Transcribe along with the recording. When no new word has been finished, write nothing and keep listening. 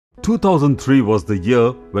2003 was the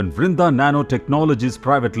year when Vrinda Nano Technologies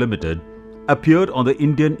Private Limited appeared on the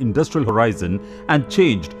Indian industrial horizon and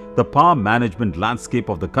changed the power management landscape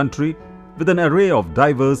of the country with an array of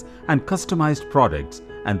diverse and customized products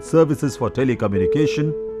and services for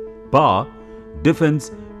telecommunication, power,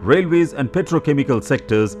 defense, railways and petrochemical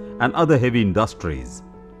sectors and other heavy industries.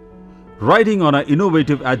 Riding on our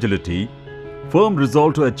innovative agility, firm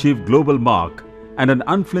resolve to achieve global mark and an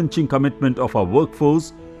unflinching commitment of our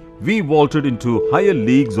workforce, we vaulted into higher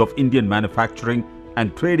leagues of Indian manufacturing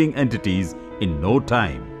and trading entities in no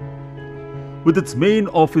time. With its main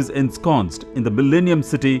office ensconced in the Millennium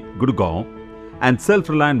City, Gurgaon, and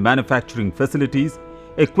self-reliant manufacturing facilities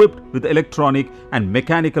equipped with electronic and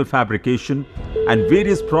mechanical fabrication and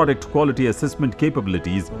various product quality assessment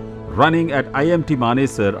capabilities running at IMT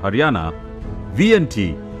Manesar, Haryana,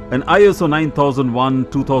 V&T, an ISO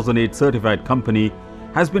 9001-2008 certified company,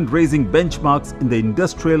 has been raising benchmarks in the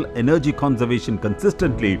industrial energy conservation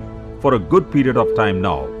consistently for a good period of time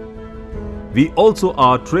now. We also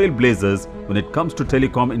are trailblazers when it comes to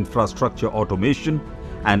telecom infrastructure automation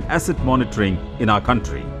and asset monitoring in our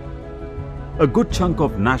country. A good chunk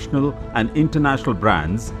of national and international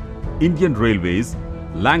brands, Indian Railways,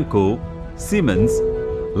 Lanco, Siemens,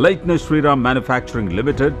 Leitner Shriram Manufacturing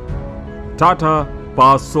Limited, Tata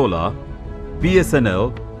Power Solar,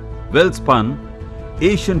 BSNL, Welspun,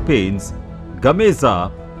 Asian Paints,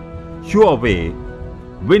 Gamesa, Huawei,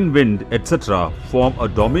 Wind, etc. form a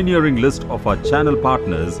domineering list of our channel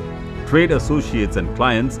partners, trade associates and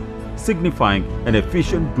clients, signifying an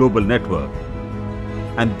efficient global network.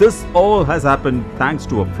 And this all has happened thanks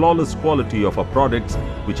to a flawless quality of our products,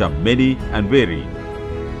 which are many and varied.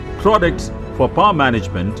 Products for power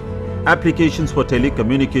management, applications for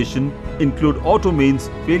telecommunication include auto mains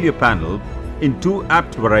failure panel in two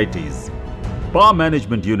apt varieties. Power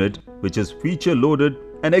management unit, which is feature loaded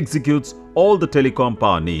and executes all the telecom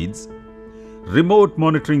power needs. Remote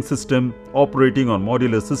monitoring system operating on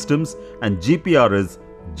modular systems and GPRS,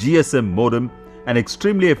 GSM modem, an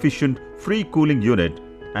extremely efficient free cooling unit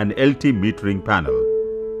and LT metering panel.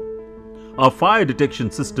 Our fire detection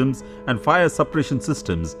systems and fire suppression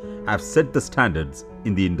systems have set the standards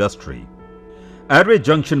in the industry. Array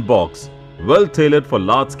junction box, well tailored for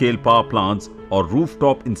large-scale power plants or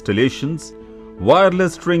rooftop installations.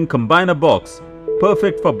 Wireless string combiner box,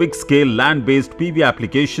 perfect for big-scale land-based PV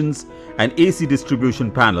applications and AC distribution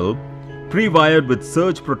panel, pre-wired with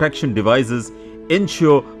surge protection devices,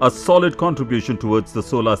 ensure a solid contribution towards the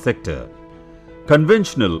solar sector.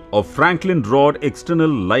 Conventional or Franklin rod external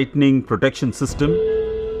lightning protection system,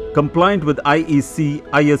 compliant with IEC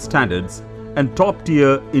IS standards and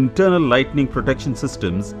top-tier internal lightning protection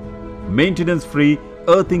systems, maintenance-free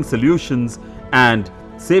earthing solutions and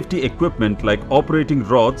safety equipment like operating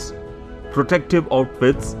rods, protective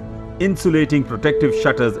outfits, insulating protective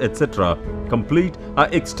shutters, etc. complete our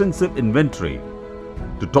extensive inventory.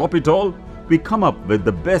 To top it all, we come up with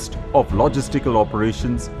the best of logistical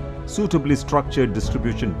operations, suitably structured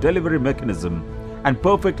distribution delivery mechanism, and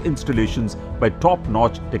perfect installations by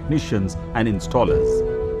top-notch technicians and installers.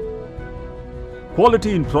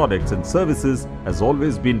 Quality in products and services has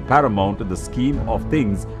always been paramount in the scheme of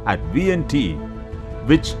things at V&T,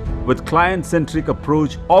 which with client-centric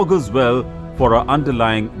approach augurs well for our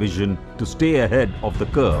underlying vision to stay ahead of the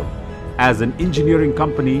curve as an engineering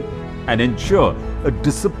company and ensure a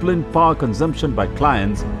disciplined power consumption by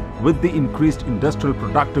clients with the increased industrial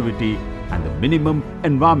productivity and the minimum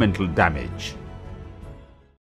environmental damage.